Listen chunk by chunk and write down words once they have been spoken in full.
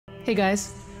Hey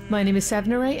guys, my name is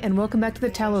Savnaray and welcome back to the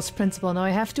Talos Principle. Now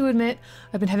I have to admit,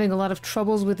 I've been having a lot of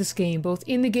troubles with this game, both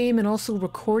in the game and also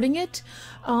recording it.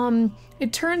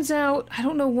 It turns out, I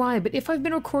don't know why, but if I've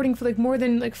been recording for like more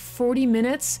than like 40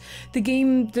 minutes,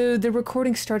 the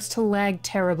recording starts to lag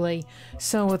terribly.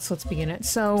 So let's begin it.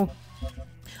 So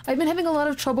I've been having a lot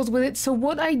of troubles with it, so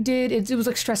what I did, it was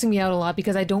like stressing me out a lot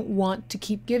because I don't want to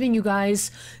keep giving you guys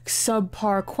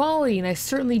subpar quality, and I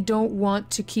certainly don't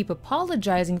want to keep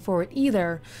apologizing for it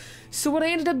either. So what I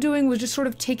ended up doing was just sort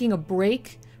of taking a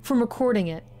break from recording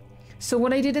it. So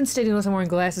what I did instead, unless I'm wearing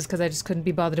glasses because I just couldn't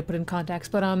be bothered to put in contacts,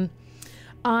 but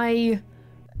I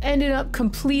ended up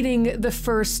completing the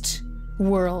first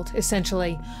world,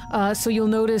 essentially. So you'll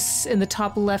notice in the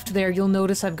top left there, you'll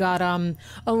notice I've got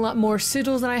a lot more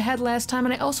sigils than I had last time,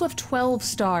 and I also have 12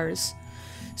 stars.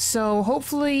 So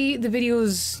hopefully the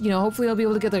videos, you know, hopefully I'll be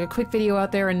able to get like a quick video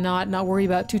out there and not worry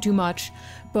about too much.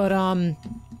 But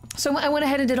so I went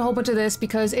ahead and did a whole bunch of this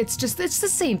because it's the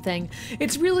same thing.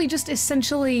 It's really just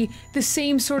essentially the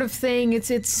same sort of thing.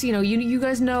 It's you know, you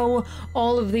guys know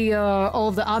all of the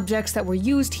objects that were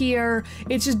used here.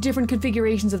 It's just different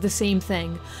configurations of the same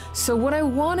thing. So what I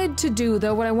wanted to do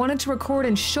though, what I wanted to record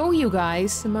and show you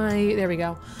guys, there we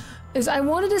go, is I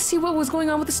wanted to see what was going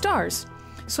on with the stars.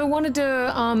 So I wanted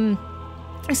to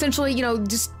essentially, you know,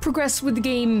 just progress with the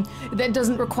game that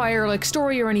doesn't require like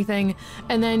story or anything,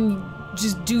 and then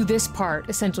just do this part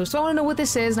essentially. So I want to know what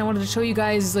this is, and I wanted to show you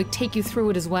guys, like, take you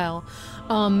through it as well.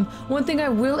 One thing I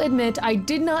will admit, I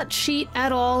did not cheat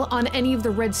at all on any of the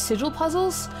red sigil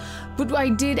puzzles, but I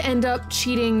did end up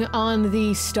cheating on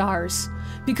the stars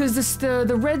because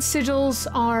the red sigils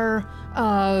are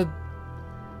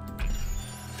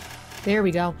there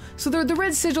we go. So the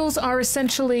red sigils are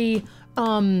essentially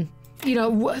you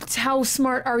know, how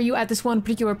smart are you at this one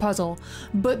particular puzzle?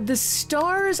 But the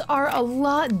stars are a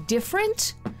lot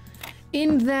different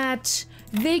in that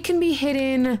they can be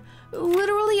hidden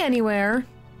literally anywhere.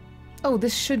 Oh,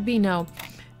 this should be, no.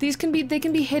 They can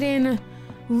be hidden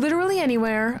literally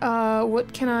anywhere.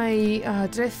 What can I,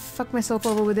 did I fuck myself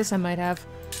over with this? I might have.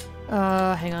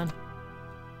 Hang on.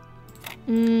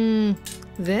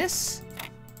 This?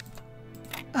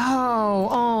 Oh,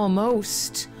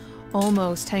 almost.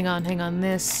 Almost. Hang on.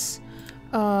 This.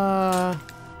 Hang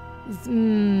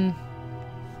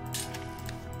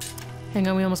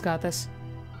on, we almost got this.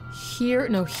 Here,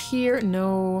 no.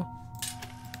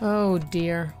 Oh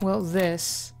dear. Well,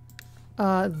 this.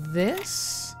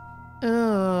 This?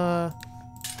 We'll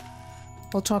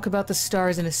talk about the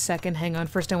stars in a second. Hang on.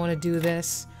 First I want to do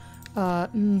this.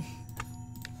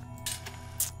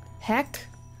 Heck.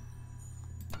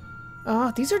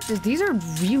 Oh, these are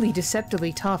really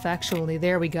deceptively tough, actually.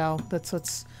 There we go.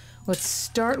 Let's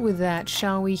start with that,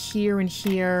 shall we? Here and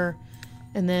here,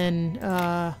 and then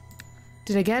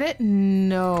did I get it?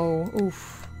 No.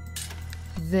 Oof.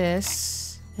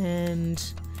 This and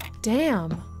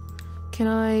damn. Can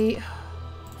I?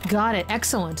 Got it.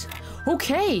 Excellent.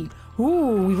 Okay.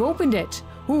 Ooh, we've opened it.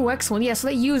 Ooh, excellent. Yeah, so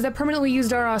that permanently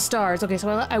used our stars. Okay, so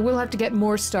I will have to get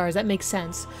more stars. That makes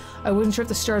sense. I wasn't sure if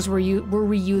the stars were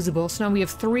reusable. So now we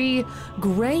have 3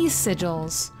 gray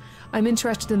sigils. I'm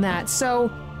interested in that. So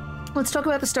let's talk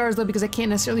about the stars though, because I can't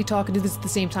necessarily talk and do this at the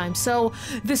same time. So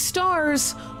the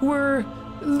stars were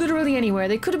literally anywhere.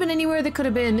 They could have been anywhere. They could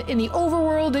have been in the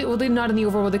overworld. Well, they're not in the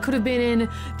overworld. They could have been in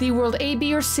the world A,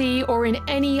 B, or C, or in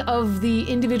any of the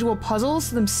individual puzzles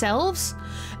themselves.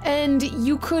 And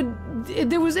you could,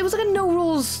 it was like a no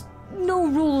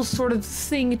rules sort of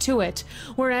thing to it.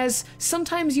 Whereas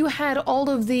sometimes you had all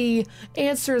of the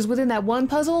answers within that one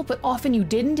puzzle, but often you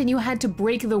didn't, and you had to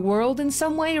break the world in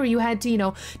some way, or you had to, you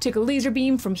know, take a laser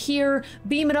beam from here,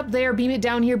 beam it up there, beam it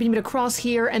down here, beam it across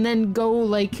here, and then go,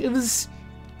 like, it was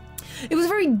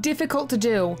very difficult to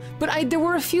do, but there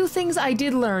were a few things I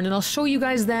did learn, and I'll show you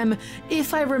guys them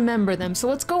if I remember them. So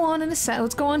let's go on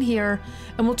let's go on here,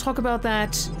 and we'll talk about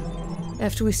that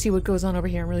after we see what goes on over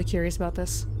here. I'm really curious about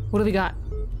this. What do we got?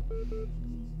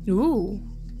 Ooh.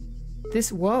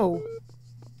 Whoa.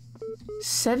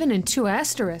 7 and 2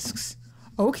 asterisks.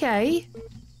 Okay.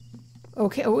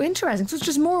 Okay, oh, interesting. So it's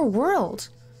just more world.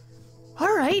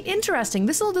 Alright, interesting.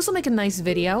 This'll make a nice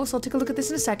video, so I'll take a look at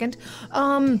this in a second.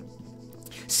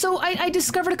 So I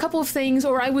discovered a couple of things,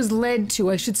 or I was led to,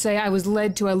 I should say. I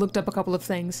looked up a couple of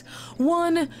things.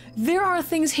 One, there are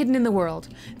things hidden in the world.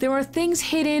 There are things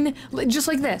hidden, just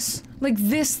like this. Like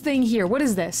this thing here. What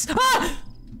is this? Ah!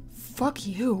 Fuck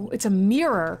you. It's a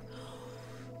mirror.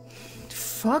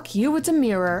 Fuck you, it's a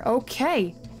mirror.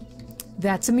 Okay.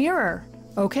 That's a mirror.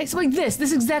 Okay, so like this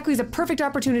exactly is a perfect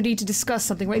opportunity to discuss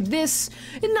something, right? This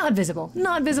is not visible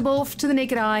to the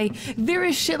naked eye. There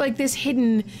is shit like this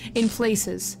hidden in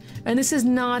places. And this is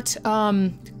not,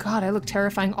 God, I look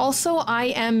terrifying. Also, I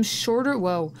am shorter,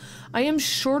 whoa. I am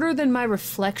shorter than my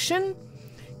reflection.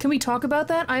 Can we talk about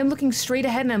that? I am looking straight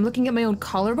ahead and I'm looking at my own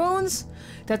collarbones.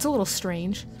 That's a little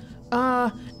strange.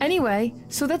 Anyway,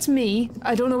 so that's me.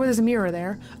 I don't know where there's a mirror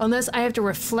there. Unless I have to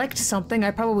reflect something,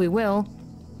 I probably will.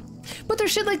 But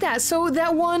there's shit like that. So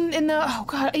that one in the, oh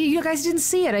god, you guys didn't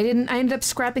see it. I ended up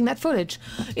scrapping that footage.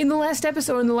 In the last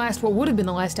episode, what would have been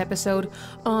the last episode,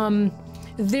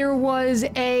 there was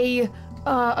a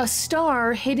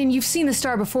star hidden. You've seen the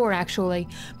star before, actually.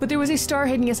 But there was a star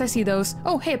hidden. Yes, I see those.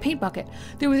 Oh, hey, a paint bucket.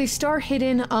 There was a star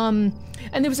hidden,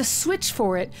 and there was a switch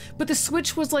for it. But the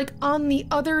switch was, like, on the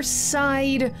other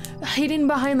side, hidden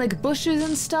behind, like, bushes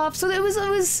and stuff. So there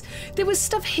was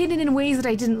stuff hidden in ways that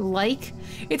I didn't like.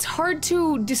 It's hard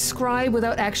to describe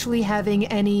without actually having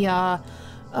any,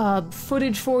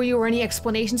 footage for you or any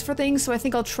explanations for things, so I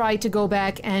think I'll try to go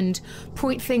back and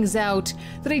point things out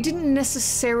that I didn't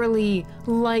necessarily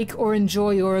like or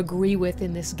enjoy or agree with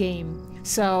in this game.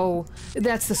 So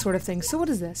that's the sort of thing. So what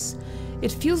is this?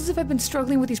 It feels as if I've been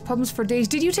struggling with these problems for days.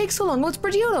 Did you take so long? Well, it's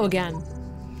Bergiotto again.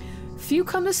 Few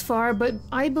come this far, but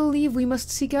I believe we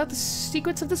must seek out the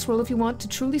secrets of this world if you want to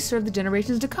truly serve the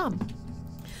generations to come.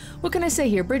 What can I say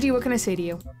here? Bridgie, what can I say to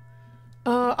you?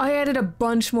 I added a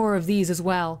bunch more of these as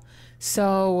well.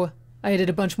 So, I added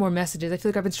a bunch more messages. I feel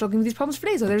like I've been struggling with these problems for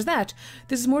days. Oh, there's that.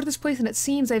 This is more to this place than it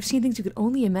seems. I've seen things you could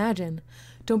only imagine.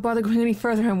 Don't bother going any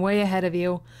further. I'm way ahead of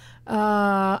you.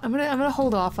 I'm gonna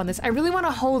hold off on this. I really want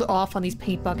to hold off on these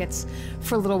paint buckets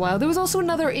for a little while. There was also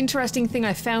another interesting thing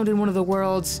I found in one of the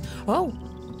worlds. Oh,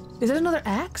 is that another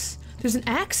axe? There's an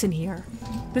axe in here.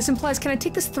 This implies, can I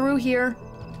take this through here?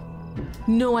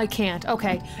 No, I can't.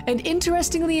 Okay. And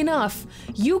interestingly enough,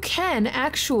 you can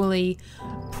actually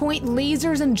point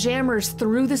lasers and jammers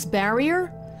through this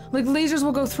barrier. Like, lasers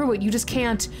will go through it. You just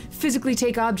can't physically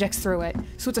take objects through it.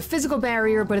 So it's a physical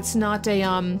barrier, but it's not a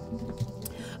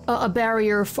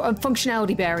barrier, a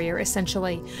functionality barrier,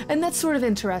 essentially. And that's sort of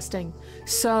interesting.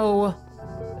 So,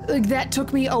 like, that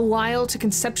took me a while to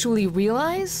conceptually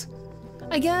realize,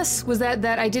 I guess, was that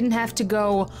I didn't have to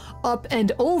go up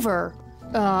and over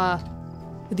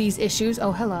these issues.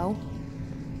 Oh, hello.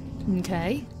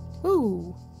 Okay.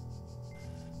 Ooh.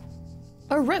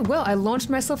 Alright, well, I launched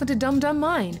myself into Dum Dum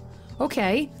Mine.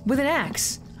 Okay, with an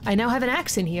axe. I now have an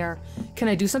axe in here. Can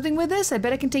I do something with this? I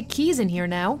bet I can take keys in here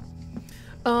now.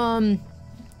 Can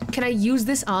I use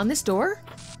this on this door?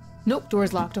 Nope,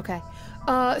 door's locked, okay.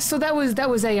 So that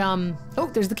was a, oh,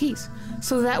 there's the keys.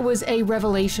 So that was a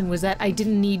revelation, was that I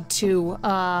didn't need to,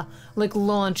 like,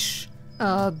 launch,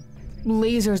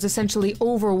 lasers essentially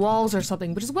over walls or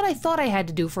something, which is what I thought I had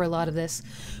to do for a lot of this,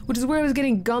 which is where I was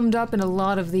getting gummed up in a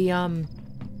lot of the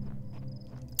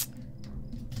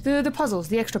puzzles,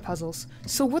 the extra puzzles.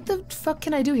 So what the fuck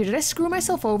can I do here? Did I screw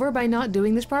myself over by not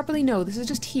doing this properly? No, this is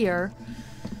just here.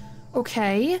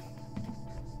 Okay.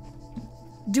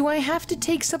 Do I have to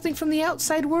take something from the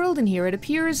outside world in here? It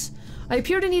appears I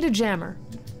appear to need a jammer,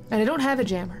 and I don't have a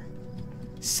jammer.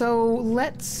 So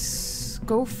let's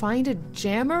go find a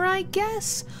jammer, I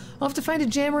guess? I'll have to find a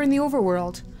jammer in the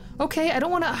overworld. Okay, I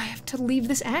have to leave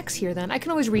this axe here then. I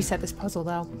can always reset this puzzle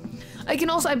though. I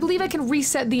believe I can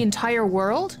reset the entire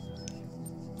world.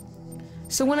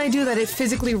 So when I do that, it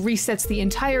physically resets the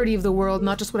entirety of the world,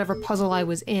 not just whatever puzzle I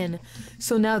was in.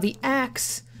 So now the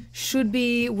axe should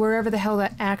be wherever the hell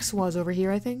that axe was, over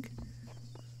here, I think.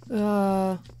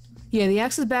 Yeah, the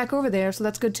axe is back over there, so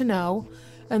that's good to know.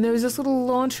 And there's this little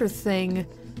launcher thing,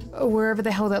 wherever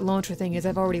the hell that launcher thing is.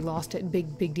 I've already lost it.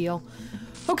 Big deal.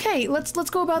 Okay, let's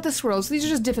go about this world. So these are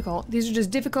just difficult. These are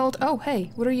just difficult. Oh,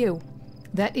 hey, what are you?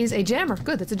 That is a jammer.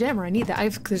 Good, that's a jammer. I need that.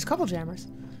 There's a couple jammers.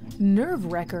 Nerve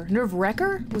Wrecker. Nerve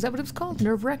Wrecker? Was that what it was called?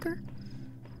 Nerve Wrecker?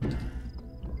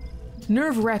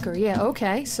 Nerve Wrecker. Yeah,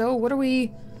 okay. So what are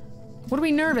we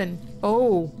nerving?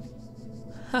 Oh.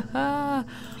 Haha.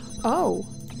 Oh.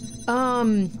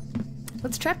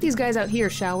 Let's trap these guys out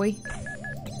here, shall we?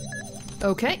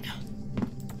 Okay.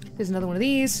 There's another one of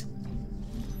these.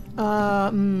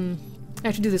 I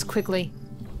have to do this quickly.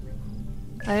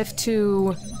 I have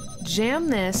to jam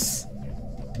this,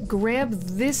 grab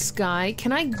this guy.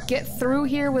 Can I get through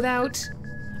here without...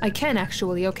 I can,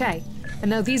 actually, okay. And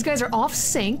now these guys are off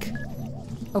sync.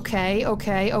 Okay.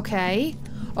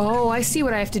 Oh, I see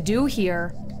what I have to do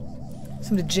here. So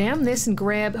I'm gonna jam this and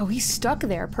grab... Oh, he's stuck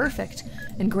there. Perfect.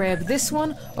 And grab this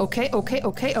one. Okay. Oh,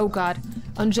 God.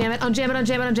 Unjam it.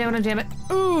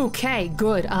 Okay,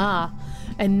 good.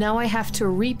 And now I have to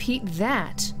repeat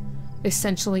that.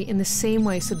 essentially, in the same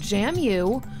way. So jam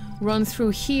you, run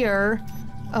through here,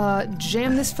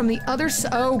 jam this from the other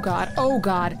side. Oh god, oh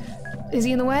god. Is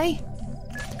he in the way?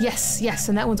 Yes, yes,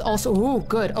 and that one's also, ooh,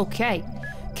 good, okay.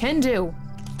 Can do.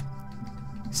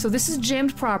 So this is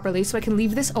jammed properly, so I can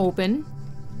leave this open.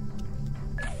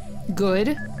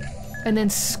 Good. And then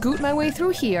scoot my way through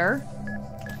here.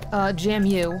 Jam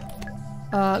you.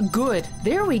 Good.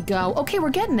 There we go. Okay,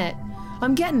 we're getting it.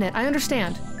 I'm getting it. I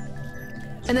understand.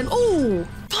 And then, oh,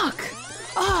 fuck.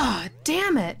 Ah,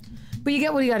 damn it. But you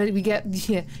get what you gotta,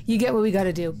 you get what we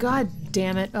gotta do. God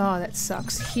damn it. Oh, that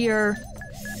sucks. Here,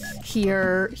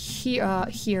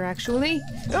 actually.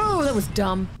 Oh, that was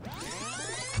dumb.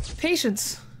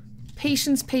 Patience.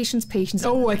 Patience, patience, patience.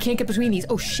 Oh, I can't get between these.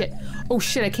 Oh, shit. Oh,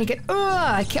 shit, I can't get...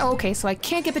 okay, so I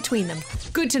can't get between them.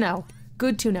 Good to know.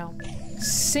 Good to know.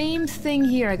 Same thing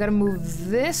here. I gotta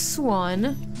move this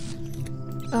one.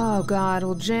 Oh, God.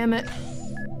 We'll jam it.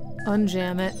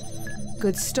 Unjam it.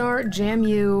 Good start. Jam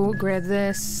you. Grab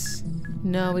this.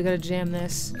 No, we gotta jam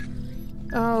this.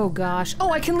 Oh, gosh.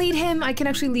 Oh, I can lead him. I can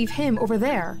actually leave him over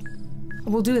there.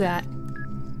 We'll do that.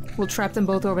 We'll trap them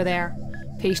both over there.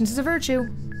 Patience is a virtue.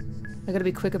 I gotta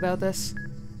be quick about this.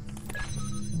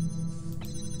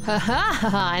 Ha ha ha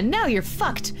ha! Now you're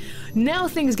fucked! Now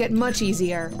things get much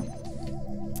easier.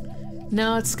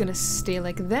 Now it's gonna stay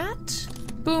like that.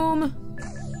 Boom.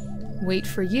 Wait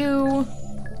for you.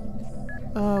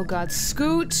 Oh god,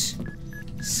 scoot.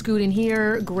 Scoot in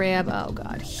here, grab, oh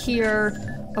god, here.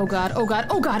 Oh god, oh god,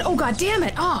 oh god, oh god, damn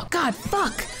it! Oh god,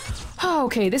 fuck! Oh,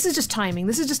 okay, this is just timing,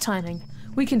 this is just timing.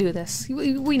 We can do this.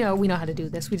 We know how to do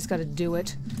this, we just gotta do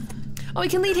it. Oh, we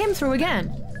can lead him through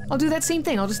again. I'll do that same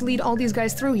thing. I'll just lead all these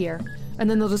guys through here. And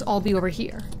then they'll just all be over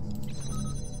here.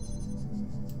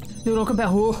 No, don't come back.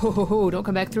 Whoa, ho, ho, ho. Don't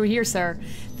come back through here, sir.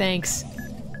 Thanks.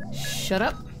 Shut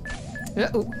up.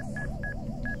 Uh-oh.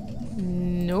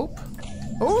 Nope.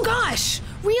 Oh, gosh!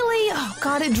 Really? Oh,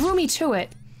 God, it drew me to it.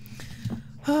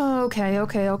 Oh, okay,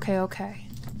 okay, okay, okay.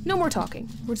 No more talking.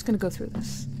 We're just gonna go through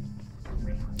this.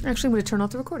 Actually, I'm gonna turn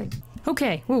off the recording.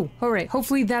 Okay, woo, alright,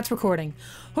 hopefully that's recording.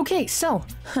 Okay, so,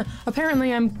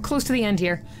 apparently I'm close to the end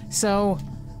here, so,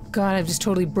 god, I've just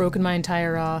totally broken my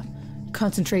entire,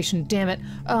 concentration, damn it.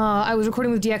 I was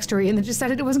recording with Dxtory and then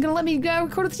decided it wasn't gonna let me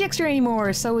record with Dxtory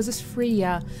anymore, so is this free?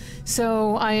 Yeah.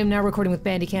 So, I am now recording with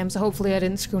Bandicam, so hopefully I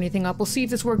didn't screw anything up. We'll see if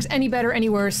this works any better, any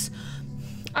worse.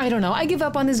 I don't know. I give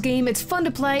up on this game. It's fun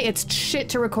to play. It's shit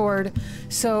to record.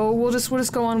 So we'll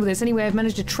just go on with this. Anyway, I've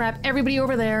managed to trap everybody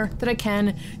over there that I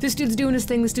can. This dude's doing his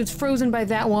thing. This dude's frozen by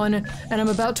that one. And I'm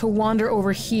about to wander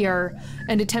over here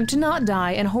and attempt to not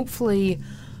die. And hopefully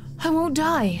I won't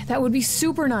die. That would be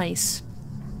super nice.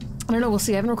 I don't know. We'll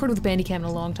see. I haven't recorded with Bandicam in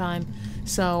a long time.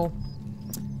 So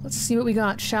let's see what we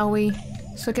got, shall we?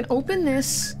 So I can open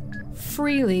this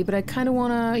freely, but I kind of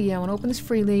want to... Yeah, I want to open this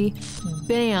freely.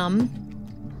 Bam.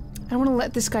 I don't want to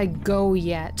let this guy go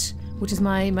yet, which is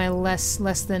my less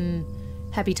than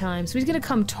happy time. So he's gonna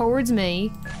come towards me,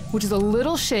 which is a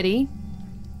little shitty.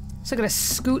 So I gotta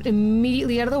scoot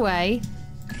immediately out of the way.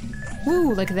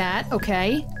 Woo, like that,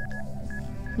 okay.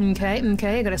 Okay,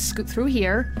 okay, I gotta scoot through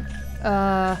here.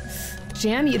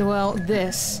 Jam you, well,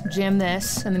 this. Jam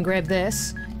this, and then grab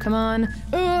this. Come on.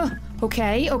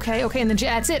 Okay, okay, okay, and then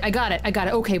that's it, I got it,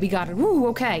 okay, we got it. Woo,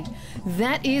 okay.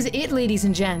 That is it, ladies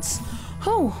and gents.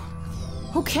 Oh.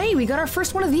 Okay, we got our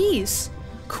first one of these.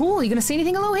 Cool, you gonna say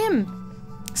anything? Hello, him.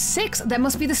 6, that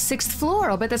must be the 6th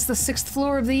floor. I'll bet that's the 6th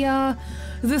floor of the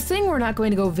thing we're not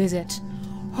going to go visit.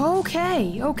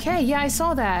 Okay, okay, yeah, I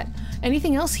saw that.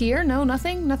 Anything else here? No,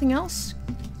 nothing? Nothing else?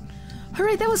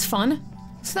 Alright, that was fun.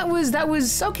 So that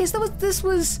was, okay, so this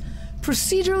was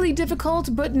procedurally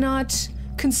difficult, but not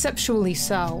conceptually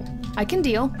so. I can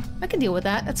deal with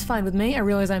that, that's fine with me. I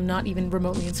realize I'm not even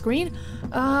remotely in screen.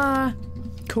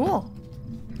 Cool.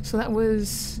 So that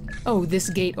was... Oh, this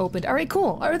gate opened. Alright,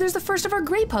 cool. Alright, there's the first of our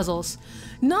great puzzles.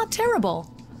 Not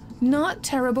terrible. Not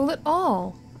terrible at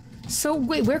all. So,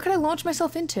 wait, where could I launch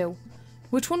myself into?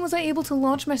 Which one was I able to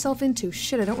launch myself into?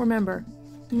 Shit, I don't remember.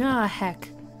 Ah, heck.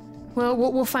 Well,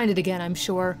 we'll find it again, I'm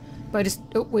sure. But I just...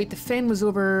 Oh, wait, the fan was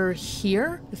over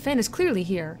here? The fan is clearly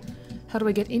here. How do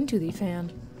I get into the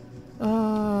fan?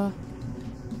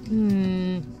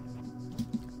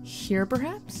 Here,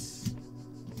 perhaps?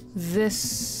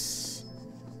 This...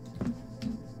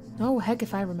 Oh, heck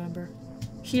if I remember.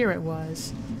 Here it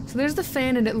was. So there's the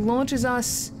fan, and it launches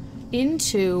us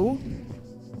into...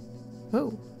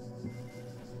 Oh.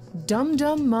 Dum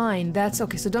Dum Mine. That's...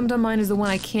 Okay, so Dum Dum Mine is the one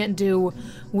I can't do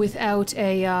without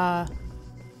a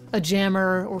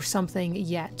jammer or something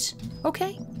yet.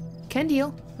 Okay. Can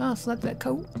deal. Oh, select that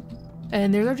coat.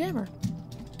 And there's our jammer.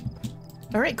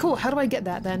 Alright, cool. How do I get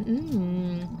that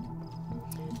then?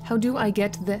 How do I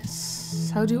get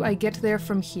this? How do I get there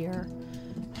from here?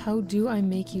 How do I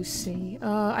make you see?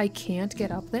 I can't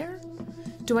get up there?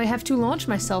 Do I have to launch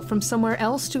myself from somewhere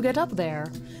else to get up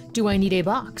there? Do I need a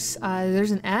box?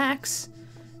 There's an axe.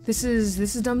 This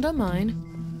is Dum Dum Mine.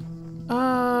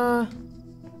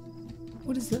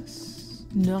 What is this?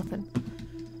 Nothing.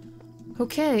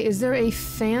 Okay, is there a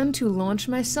fan to launch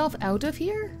myself out of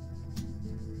here?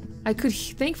 I could,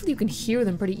 thankfully you can hear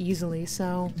them pretty easily,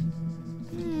 so...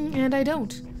 and I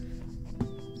don't.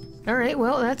 Alright,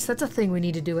 well, that's a thing we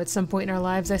need to do at some point in our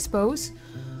lives, I suppose.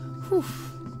 Whew.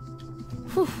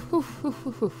 Whew, whew, whew,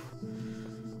 whew, whew.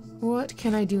 What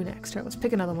can I do next? Alright, let's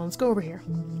pick another one. Let's go over here.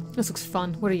 This looks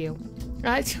fun. What are you?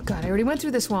 God, I already went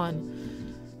through this one.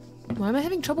 Why am I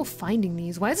having trouble finding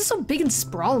these? Why is this so big and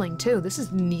sprawling, too? This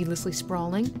is needlessly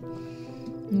sprawling.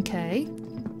 Okay.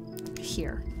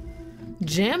 Here.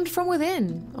 Jammed from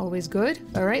within. Always good.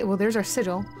 Alright, well, there's our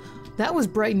sigil. That was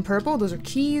bright and purple. Those are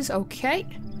keys. Okay.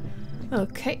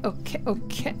 Okay, okay,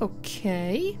 okay,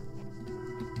 okay.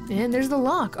 And there's the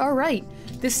lock. Alright.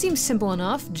 This seems simple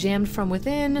enough. Jammed from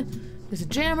within. There's a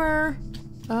jammer.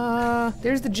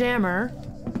 There's the jammer.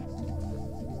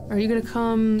 Are you gonna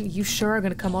come? You sure are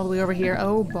gonna come all the way over here?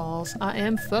 Oh, balls. I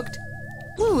am fucked.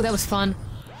 Woo, that was fun.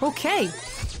 Okay.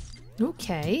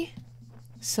 Okay.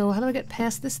 So how do I get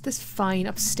past this fine,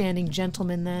 upstanding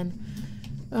gentleman then?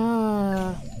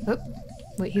 Oh,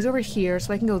 wait, he's over here,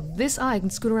 so I can go this eye. I can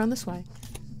scoot around this way.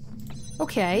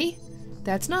 Okay.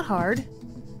 That's not hard.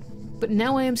 But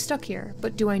now I am stuck here.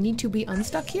 But do I need to be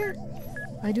unstuck here?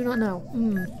 I do not know.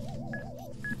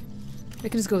 I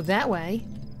can just go that way.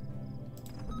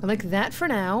 I like that for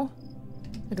now.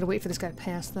 I gotta wait for this guy to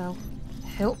pass, though.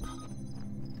 Help.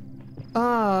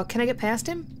 Can I get past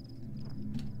him?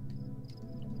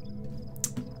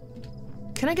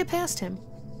 Can I get past him?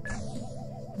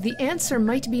 The answer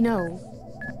might be no.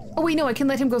 Oh wait, no, I can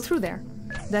let him go through there.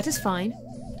 That is fine.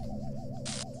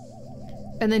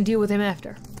 And then deal with him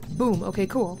after. Boom, okay,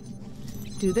 cool.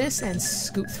 Do this and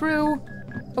scoot through.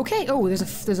 Okay, oh,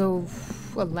 there's a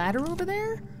ladder over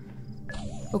there?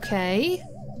 Okay.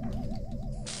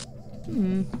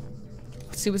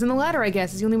 Let's see what's in the ladder, I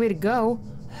guess. It's the only way to go.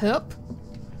 Hup.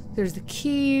 There's the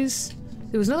keys.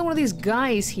 There was another one of these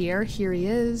guys here. Here he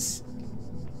is.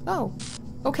 Oh.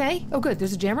 Okay. Oh, good.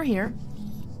 There's a jammer here.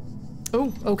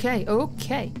 Oh, okay.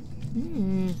 Okay.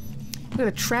 I'm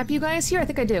gonna trap you guys here? I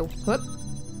think I do. Whoop.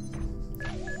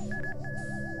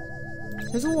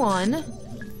 There's one.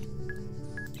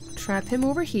 Trap him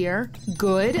over here.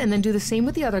 Good. And then do the same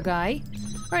with the other guy.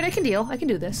 Alright, I can deal. I can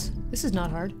do this. This is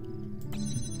not hard.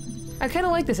 I kind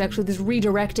of like this, actually, this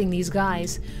redirecting these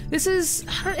guys. It is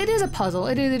a puzzle.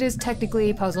 It is technically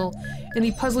a puzzle. In the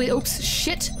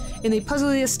in the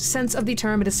puzzliest sense of the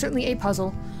term, it is certainly a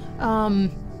puzzle.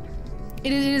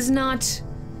 It is not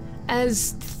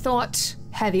as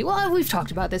thought-heavy. Well, we've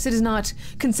talked about this. It is not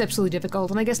conceptually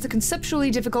difficult, and I guess the conceptually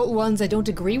difficult ones I don't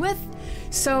agree with.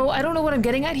 So I don't know what I'm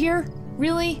getting at here,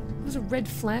 really. There's a red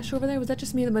flash over there. Was that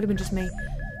just me? That might have been just me.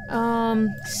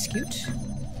 Scoot.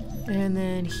 And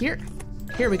then here.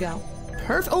 Here we go.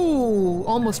 Oh,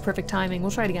 almost perfect timing.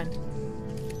 We'll try it again.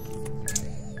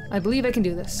 I believe I can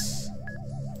do this.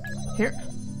 Here.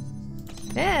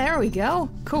 Yeah, there we go.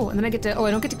 Cool. And then I get to... Oh,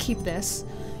 I don't get to keep this.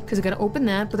 Because I gotta open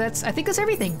that, but I think that's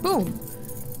everything. Boom.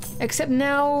 Except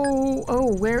now...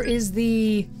 Oh, where is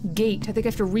the gate? I think I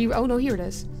have to Oh, no, here it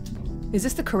is. Is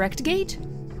this the correct gate?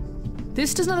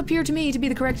 This does not appear to me to be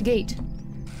the correct gate.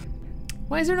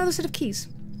 Why is there another set of keys?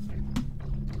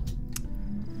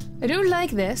 I don't like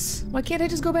this. Why can't I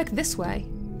just go back this way?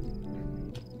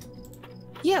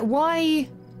 Yeah, why?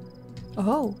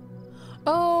 Oh.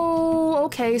 Oh,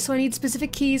 okay, so I need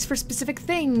specific keys for specific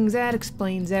things. That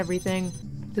explains everything.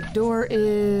 The door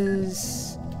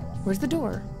is... Where's the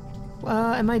door?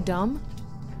 Am I dumb?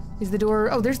 Is the door...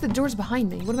 Oh, the door's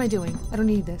behind me. What am I doing? I don't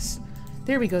need this.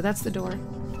 There we go, that's the door.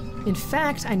 In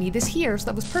fact, I need this here, so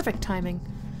that was perfect timing.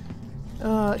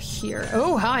 Here.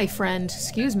 Oh, hi, friend.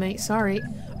 Excuse me, sorry.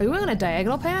 Are you on a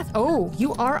diagonal path? Oh,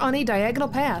 you are on a diagonal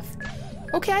path.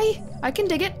 Okay, I can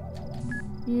dig it.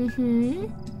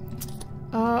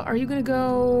 Are you gonna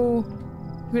go...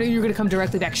 You're gonna come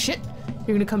directly back. Shit!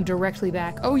 You're gonna come directly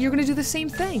back. Oh, you're gonna do the same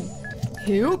thing.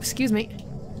 Oops, excuse me.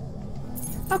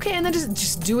 Okay, and then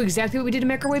just do exactly what we did to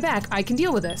make our way back. I can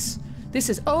deal with this. This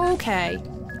is okay.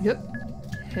 Yep.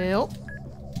 Help.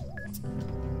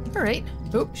 Alright.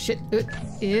 Oh, shit.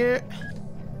 Yeah.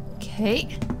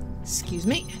 Okay. Excuse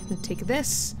me. Gonna take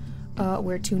this.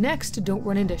 Where to next? Don't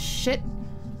run into shit.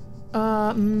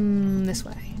 This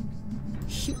way.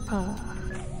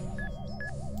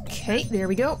 Okay, there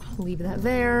we go. Leave that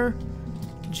there.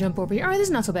 Jump over here. Alright, this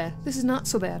is not so bad. This is not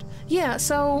so bad. Yeah,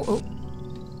 so... Oh.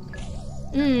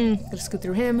 Gotta scoot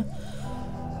through him.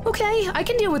 Okay, I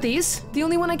can deal with these. The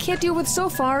only one I can't deal with so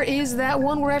far is that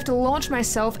one where I have to launch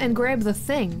myself and grab the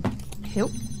thing. Yep.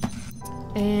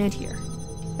 And here.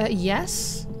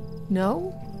 Yes?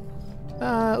 No?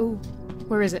 Ooh.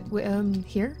 Where is it?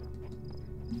 Here?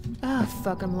 Ah,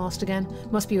 fuck, I'm lost again.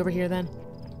 Must be over here then.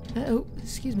 Oh,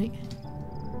 excuse me.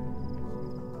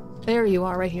 There you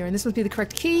are, right here. And this must be the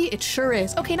correct key. It sure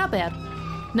is. Okay, not bad.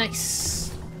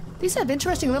 Nice. These have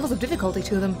interesting levels of difficulty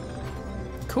to them.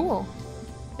 Cool.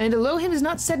 And although him has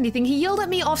not said anything, he yelled at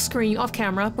me off screen, off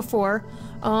camera, before,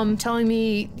 telling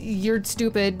me, you're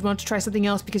stupid, why don't you try something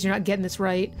else because you're not getting this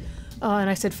right. And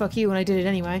I said, fuck you, and I did it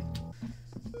anyway.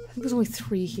 I think there's only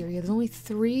 3 here. Yeah, there's only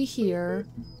 3 here.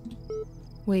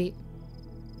 Wait.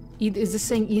 Is this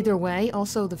saying either way?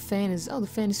 Also, the fan is... Oh, the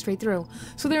fan is straight through.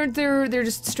 So they're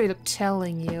just straight up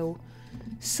telling you.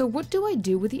 So what do I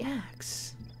do with the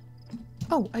axe?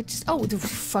 Oh, oh, they're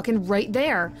fucking right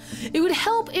there. It would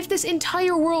help if this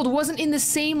entire world wasn't in the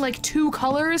same, like, 2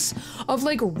 colors of,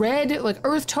 like, red, like,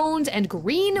 earth tones, and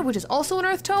green, which is also an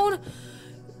earth tone.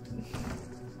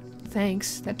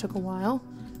 Thanks. That took a while.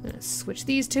 I'm gonna switch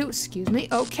these 2. Excuse me.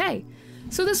 Okay.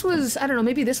 So this was, I don't know,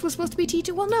 maybe this was supposed to be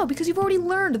T2? Well, no, because you've already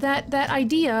learned that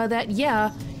idea that,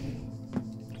 yeah,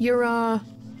 you're,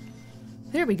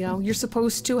 there we go. You're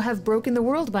supposed to have broken the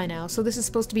world by now, so this is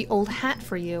supposed to be old hat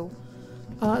for you.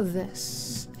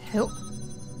 This. Help.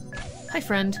 Hi,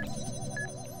 friend.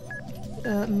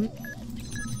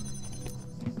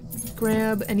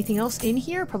 Grab anything else in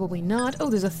here? Probably not. Oh,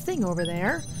 there's a thing over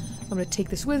there. I'm gonna take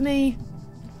this with me.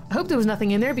 I hope there was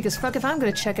nothing in there, because fuck if I'm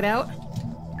gonna check it out.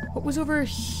 What was over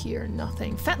here?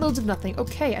 Nothing. Fat loads of nothing.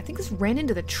 Okay, I think this ran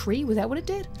into the tree. Was that what it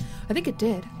did? I think it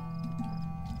did.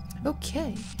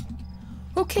 Okay.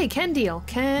 Okay, can deal.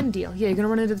 Can deal. Yeah, you're gonna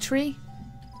run into the tree?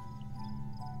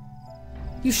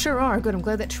 You sure are. Good, I'm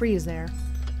glad that tree is there.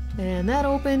 And that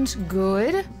opened.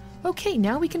 Good. Okay,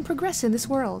 now we can progress in this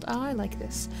world. I like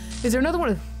this. Is there another one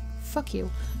of... Fuck you.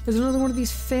 Is there another one of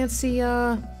these fancy,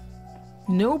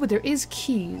 No, but there is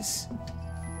keys.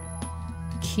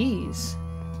 Keys.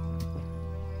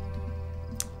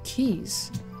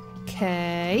 Keys.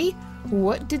 Okay.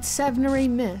 What did Savnare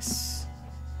miss?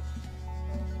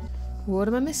 What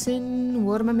am I missing?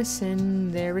 What am I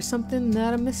missing? There is something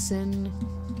that I'm missing.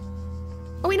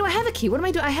 Oh wait, no, I have a key. What am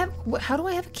I doing? I have... How do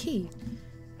I have a key?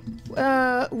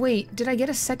 Wait, did I get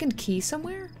a second key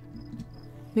somewhere?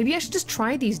 Maybe I should just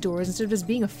try these doors instead of just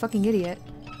being a fucking idiot.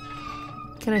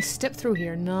 Can I step through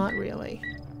here? Not really.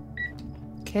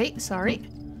 Okay, sorry.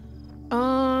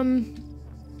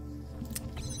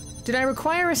 Did I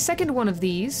require a second one of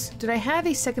these? Did I have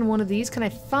a second one of these? Can I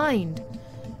find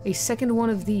a second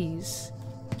one of these?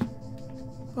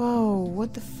 Oh,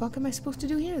 what the fuck am I supposed to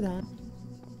do here then?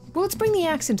 Well, let's bring the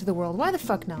axe into the world. Why the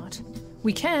fuck not?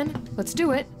 We can. Let's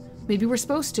do it. Maybe we're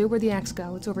supposed to. Where'd the axe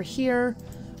go? It's over here.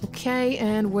 Okay,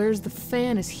 and where's the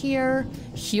fan? Is here.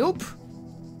 Yup.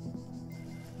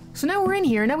 So now we're in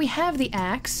here. Now we have the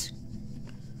axe.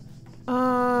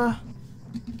 Can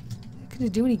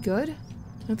it do any good?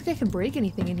 I don't think I can break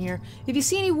anything in here. If you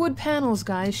see any wood panels,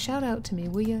 guys, shout out to me,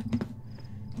 will ya?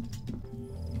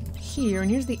 Here,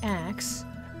 and here's the axe.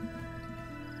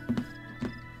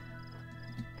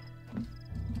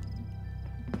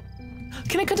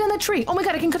 Can I cut down that tree? Oh my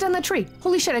god, I can cut down that tree!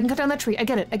 Holy shit, I can cut down that tree. I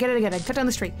get it, I get it, I get it. I can cut down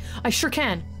this tree. I sure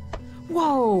can.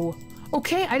 Whoa!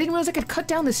 Okay, I didn't realize I could cut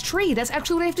down this tree. That's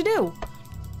actually what I have to do.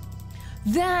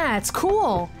 That's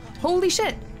cool! Holy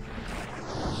shit!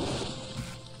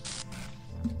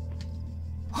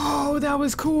 Oh, that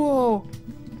was cool!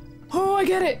 Oh, I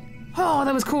get it! Oh,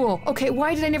 that was cool. Okay,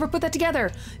 why did I never put that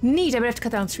together? Neat, I would have to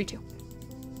cut down this tree too.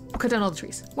 I'll cut down all the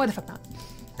trees. Why the fuck not?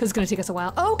 Because it's gonna take us a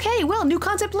while. Okay, well, new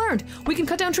concept learned. We can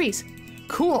cut down trees.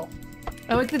 Cool.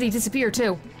 I like that they disappear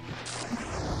too.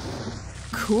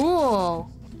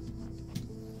 Cool.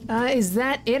 Is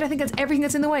that it? I think that's everything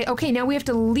that's in the way. Okay, now we have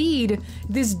to lead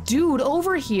this dude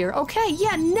over here. Okay,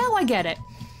 yeah, now I get it.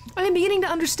 I'm beginning to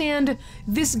understand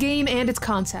this game and its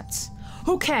concepts.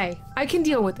 Okay, I can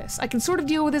deal with this. I can sort of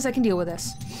deal with this. I can deal with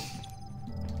this.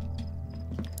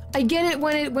 I get it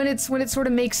when it sort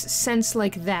of makes sense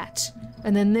like that.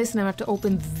 And then this, and I have to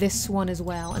open this one as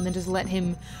well, and then just let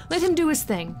him do his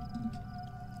thing.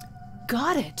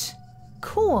 Got it.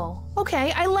 Cool.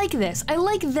 Okay, I like this. I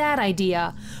like that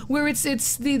idea, where it's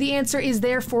the answer is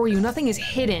there for you. Nothing is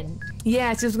hidden.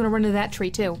 Yeah, it's just gonna run into that tree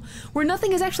too. Where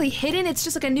nothing is actually hidden, it's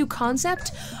just like a new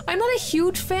concept. I'm not a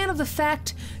huge fan of the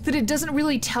fact that it doesn't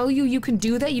really tell you you can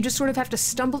do that. You just sort of have to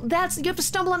stumble. You have to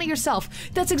stumble on it yourself.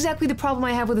 That's exactly the problem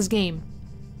I have with this game.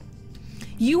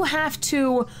 You have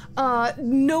to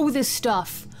know this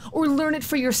stuff or learn it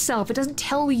for yourself. It doesn't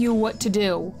tell you what to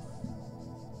do.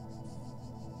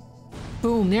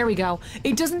 Boom, there we go.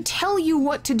 It doesn't tell you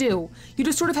what to do. You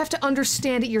just sort of have to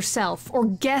understand it yourself, or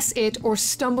guess it, or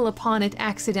stumble upon it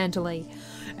accidentally.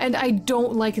 And I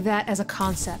don't like that as a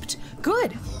concept.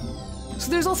 Good. So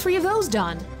there's all 3 of those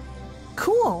done.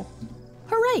 Cool.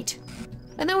 Alright.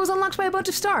 And that was unlocked by a bunch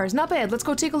of stars. Not bad. Let's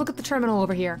go take a look at the terminal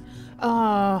over here.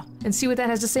 And see what that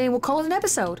has to say, and we'll call it an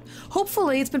episode.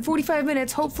 Hopefully, it's been 45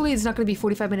 minutes. Hopefully, it's not going to be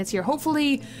 45 minutes here.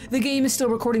 Hopefully, the game is still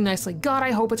recording nicely. God,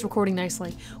 I hope it's recording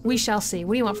nicely. We shall see.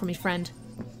 What do you want from me, friend?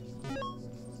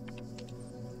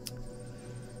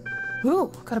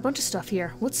 Ooh, got a bunch of stuff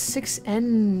here. What's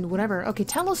 6N whatever? Okay,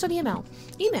 Talos.email.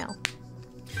 Email.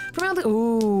 From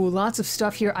ooh, lots of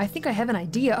stuff here. I think I have an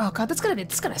idea. Oh god, that's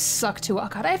gonna suck too. Oh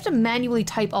god, I have to manually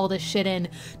type all this shit in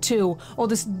too. All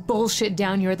this bullshit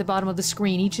down here at the bottom of the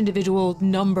screen. Each individual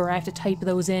number, I have to type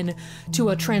those in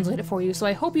to translate it for you. So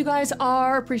I hope you guys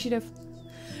are appreciative.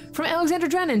 From Alexander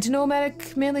Drennan to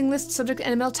Nomadic Mailing List Subject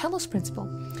NML Talos Principle.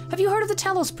 Have you heard of the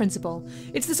Talos Principle?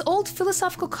 It's this old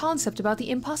philosophical concept about the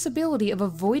impossibility of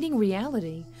avoiding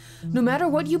reality. No matter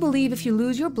what you believe, if you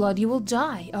lose your blood, you will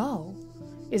die. Oh.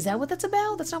 Is that what that's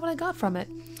about? That's not what I got from it.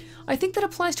 I think that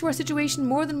applies to our situation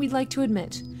more than we'd like to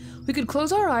admit. We could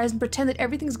close our eyes and pretend that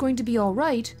everything's going to be all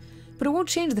right, but it won't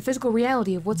change the physical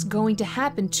reality of what's going to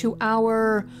happen to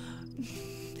our...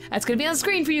 That's going to be on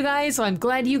screen for you guys, so I'm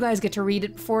glad you guys get to read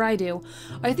it before I do.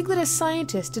 I think that as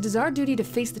scientists, it is our duty to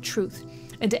face the truth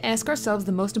and to ask ourselves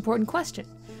the most important question.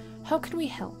 How can we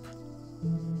help?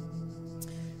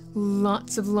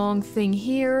 Lots of long thing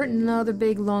here, another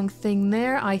big long thing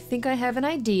there. I think I have an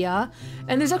idea.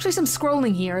 And there's actually some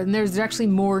scrolling here, and there's actually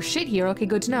more shit here. Okay,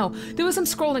 good to know. There was some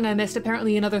scrolling I missed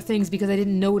apparently in other things because I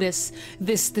didn't notice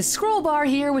this scroll bar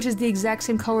here, which is the exact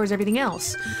same color as everything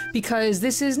else. Because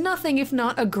this is nothing if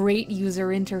not a great user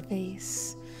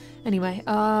interface. Anyway,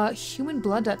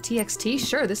 humanblood.txt.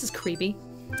 Sure, this is creepy.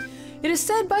 It is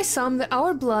said by some that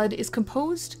our blood is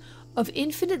composed of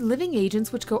infinite living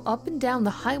agents which go up and down the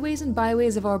highways and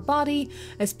byways of our body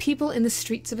as people in the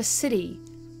streets of a city.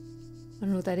 I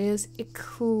don't know what that is.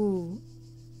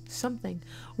 Something.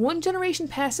 One generation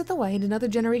passeth away and another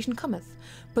generation cometh,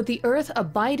 but the earth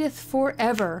abideth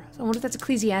forever. I wonder if that's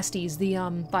Ecclesiastes, the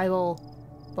Bible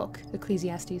book,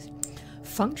 Ecclesiastes.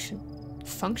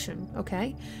 Function,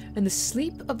 okay. And the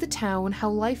sleep of the town, how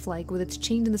lifelike with its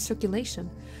change in the circulation.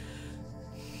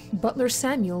 Butler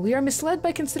Samuel, we are misled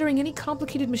by considering any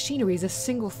complicated machinery as a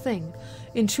single thing.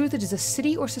 In truth, it is a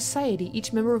city or society,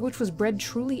 each member of which was bred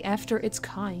truly after its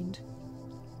kind.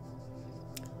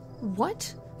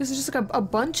 What? This is just like a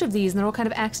bunch of these, and they're all kind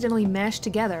of accidentally mashed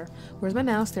together. Where's my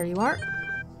mouse? There you are.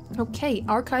 Okay,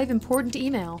 archive important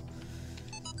email.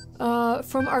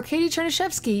 From Arkady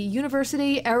Chernyshevsky,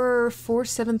 University, error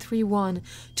 4731,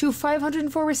 to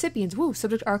 504 recipients. Woo,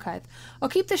 subject archive. I'll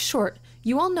keep this short.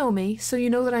 You all know me, so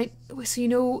you know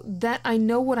that I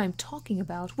know what I'm talking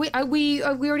about. Wait, we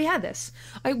already had this.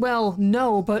 Well,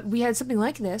 no, but we had something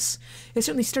like this. It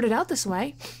certainly started out this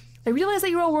way. I realize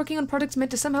that you're all working on projects meant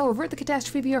to somehow avert the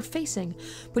catastrophe we are facing,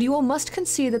 but you all must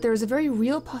concede that there is a very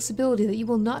real possibility that you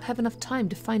will not have enough time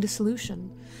to find a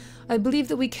solution. I believe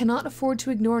that we cannot afford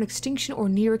to ignore an extinction or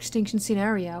near-extinction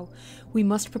scenario. We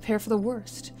must prepare for the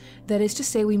worst. That is to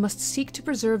say, we must seek to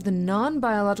preserve the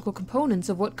non-biological components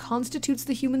of what constitutes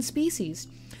the human species,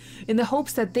 in the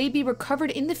hopes that they be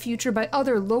recovered in the future by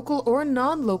other local or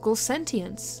non-local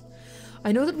sentients.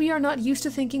 I know that we are not used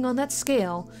to thinking on that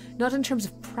scale, not in terms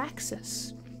of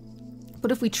praxis.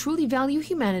 But if we truly value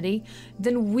humanity,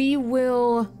 then we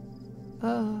will...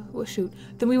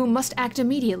 then we must act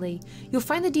immediately. You'll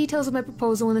find the details of my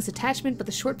proposal in this attachment, but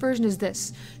the short version is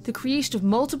this. The creation of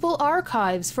multiple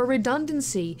archives for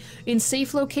redundancy in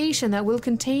safe location that will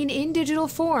contain in digital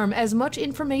form as much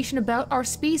information about our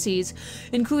species,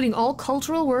 including all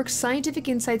cultural works, scientific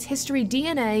insights, history,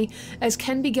 DNA, as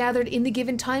can be gathered in the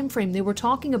given time frame. They were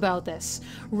talking about this,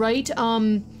 right?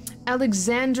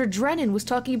 Alexandra Drennan was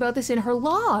talking about this in her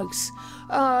logs,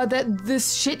 that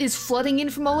this shit is flooding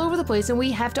in from all over the place and we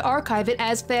have to archive it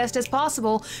as fast as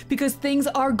possible because things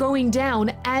are going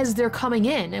down as they're coming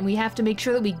in and we have to make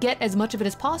sure that we get as much of it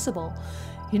as possible.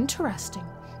 Interesting.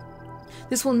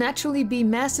 This will naturally be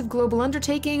massive global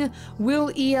undertaking,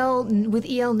 with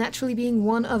EL naturally being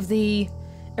one of the...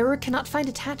 Error cannot find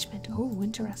attachment. Oh,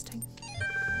 interesting.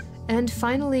 And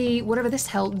finally, whatever this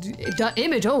held,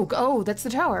 image, oh, that's the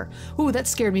tower. Ooh, that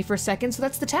scared me for a second, so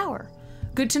that's the tower.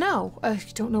 Good to know. I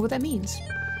don't know what that means.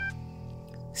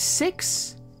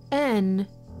 6N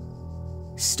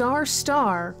star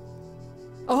star.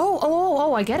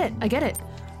 Oh, I get it. I get it.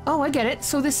 Oh, I get it.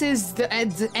 So this is the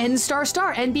N star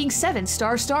star, N being 7,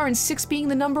 star star, and 6 being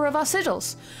the number of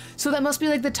sigils. So that must be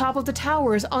like the top of the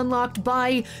towers unlocked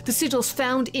by the sigils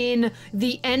found in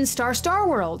the N star star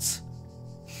worlds.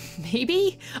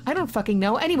 Maybe? I don't fucking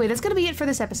know. Anyway, that's gonna be it for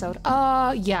this episode.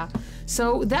 Yeah.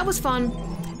 So that was fun.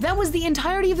 That was the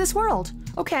entirety of this world.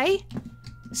 Okay.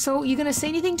 So you gonna say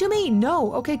anything to me?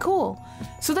 No. Okay, cool.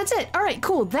 So that's it. All right,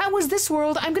 cool. That was this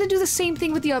world. I'm gonna do the same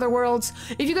thing with the other worlds.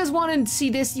 If you guys want to see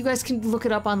this, you guys can look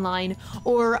it up online,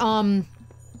 or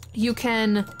you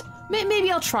can.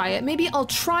 Maybe I'll try it. Maybe I'll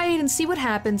try it and see what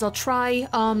happens. I'll try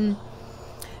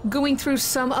going through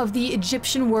some of the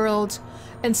Egyptian world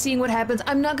and seeing what happens.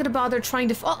 I'm not gonna bother trying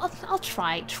to. I'll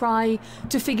try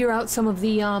to figure out some of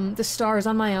the stars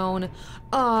on my own.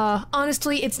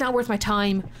 Honestly, it's not worth my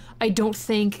time. I don't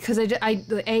think, because I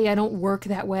don't work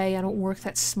that way. I don't work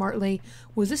that smartly.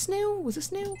 Was this new? Was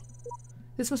this new?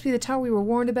 This must be the tower we were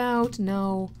warned about.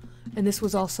 No, and this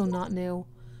was also not new.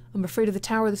 I'm afraid of the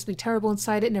tower. This will be terrible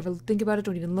inside it. Never think about it.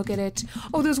 Don't even look at it.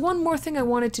 Oh, there's one more thing I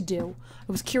wanted to do.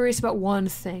 I was curious about one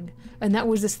thing, and that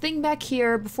was this thing back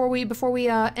here. Before we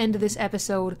end this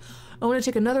episode, I want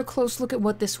to take another close look at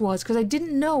what this was, because I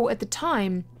didn't know at the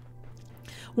time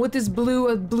what this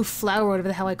blue flower, whatever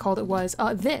the hell I called it, was.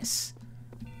 This.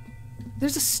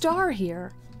 There's a star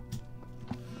here.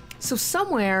 So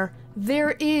somewhere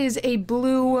there is a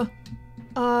blue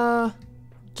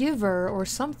giver or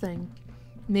something.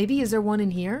 Maybe, is there one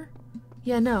in here?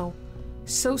 Yeah, no.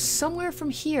 So somewhere from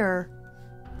here,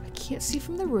 I can't see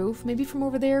from the roof, maybe from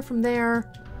over there, from there,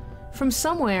 from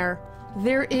somewhere,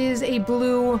 there is a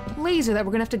blue laser that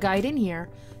we're gonna have to guide in here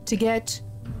to get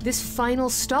this final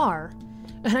star.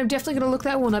 And I'm definitely gonna look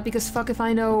that one up, because fuck if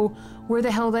I know where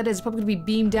the hell that is. It's probably gonna be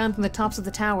beamed down from the tops of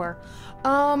the tower.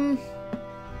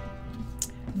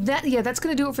 That's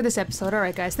gonna do it for this episode.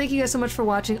 Alright guys, thank you guys so much for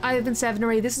watching. I've been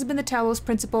Savneray, this has been the Talos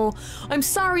Principle. I'm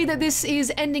sorry that this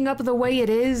is ending up the way it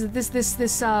is. This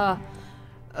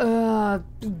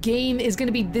game is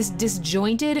gonna be this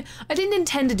disjointed. I didn't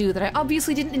intend to do that. I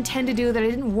obviously didn't intend to do that. I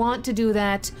didn't want to do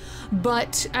that,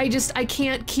 but I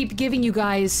can't keep giving you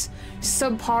guys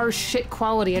subpar shit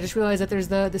quality. I just realized that there's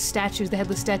the statues, the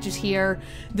headless statues here,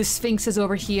 the Sphinx is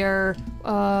over here.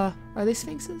 Are they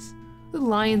Sphinxes? The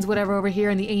lions, whatever, over here,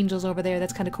 and the angels over there.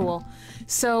 That's kind of cool.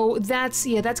 So that's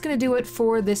gonna do it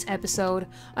for this episode.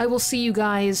 I will see you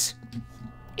guys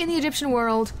in the Egyptian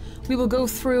world. We will go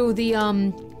through the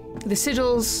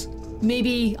sigils.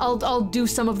 Maybe I'll do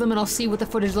some of them and I'll see what the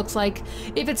footage looks like.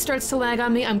 If it starts to lag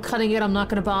on me, I'm cutting it. I'm not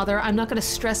gonna bother. I'm not gonna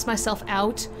stress myself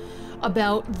out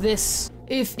about this.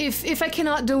 If I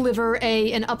cannot deliver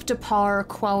an up to par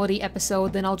quality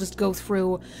episode, then I'll just go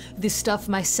through this stuff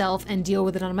myself and deal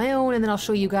with it on my own, and then I'll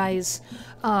show you guys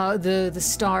the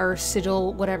star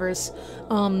sigil whatevers,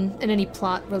 and any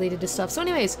plot related to stuff. So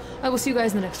anyways, I will see you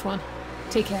guys in the next one.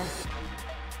 Take care.